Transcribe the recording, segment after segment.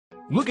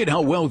Look at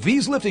how well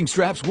these lifting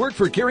straps work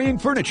for carrying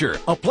furniture,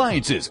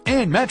 appliances,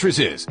 and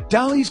mattresses.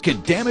 Dollies can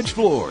damage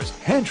floors,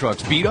 hand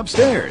trucks beat up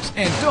stairs,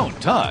 and don't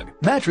tug.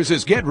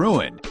 Mattresses get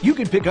ruined. You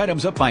can pick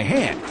items up by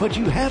hand, but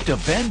you have to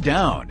bend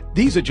down.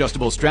 These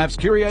adjustable straps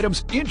carry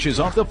items inches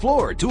off the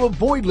floor to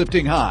avoid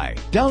lifting high.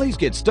 Dollies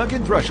get stuck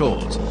in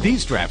thresholds.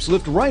 These straps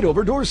lift right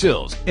over door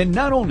sills, and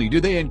not only do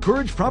they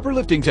encourage proper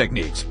lifting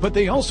techniques, but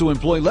they also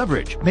employ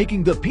leverage,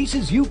 making the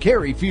pieces you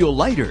carry feel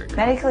lighter.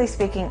 Medically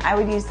speaking, I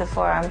would use the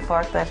Forearm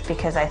Forklift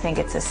because I think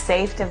it's a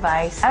safe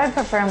device. I would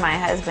prefer my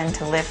husband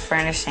to lift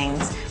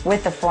furnishings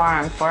with the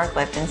Forearm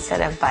Forklift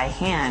instead of by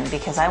hand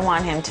because I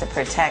want him to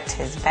protect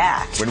his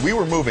back. When we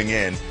were moving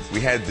in,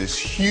 we had this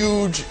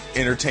huge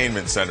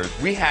entertainment center.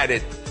 We had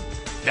it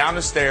down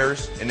the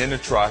stairs and in the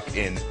truck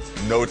in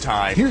no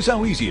time. Here's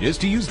how easy it is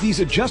to use these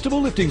adjustable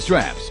lifting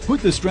straps.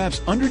 Put the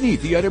straps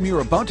underneath the item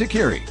you're about to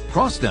carry.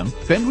 Cross them,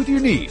 bend with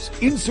your knees,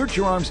 insert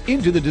your arms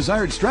into the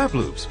desired strap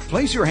loops,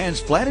 place your hands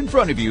flat in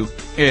front of you,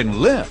 and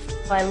lift.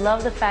 I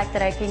love the fact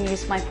that I can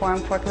use my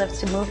Forearm Forklifts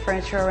to move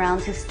furniture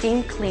around, to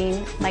steam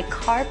clean my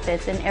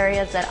carpets in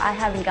areas that I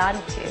haven't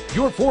gotten to.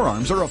 Your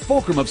forearms are a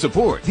fulcrum of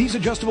support. These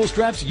adjustable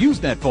straps use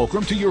that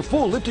fulcrum to your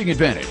full lifting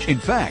advantage. In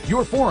fact,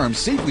 your forearms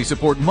safely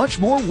support much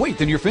more weight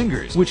than your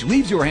fingers, which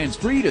leaves your hands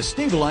free to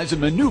stabilize and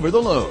maneuver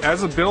the load.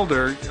 As a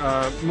builder,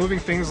 moving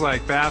things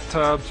like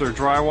bathtubs or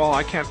drywall,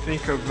 I can't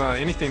think of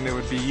anything that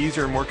would be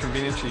easier and more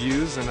convenient to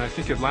use, and I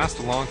think it'd last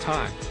a long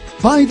time.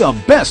 Buy the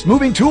best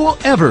moving tool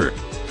ever.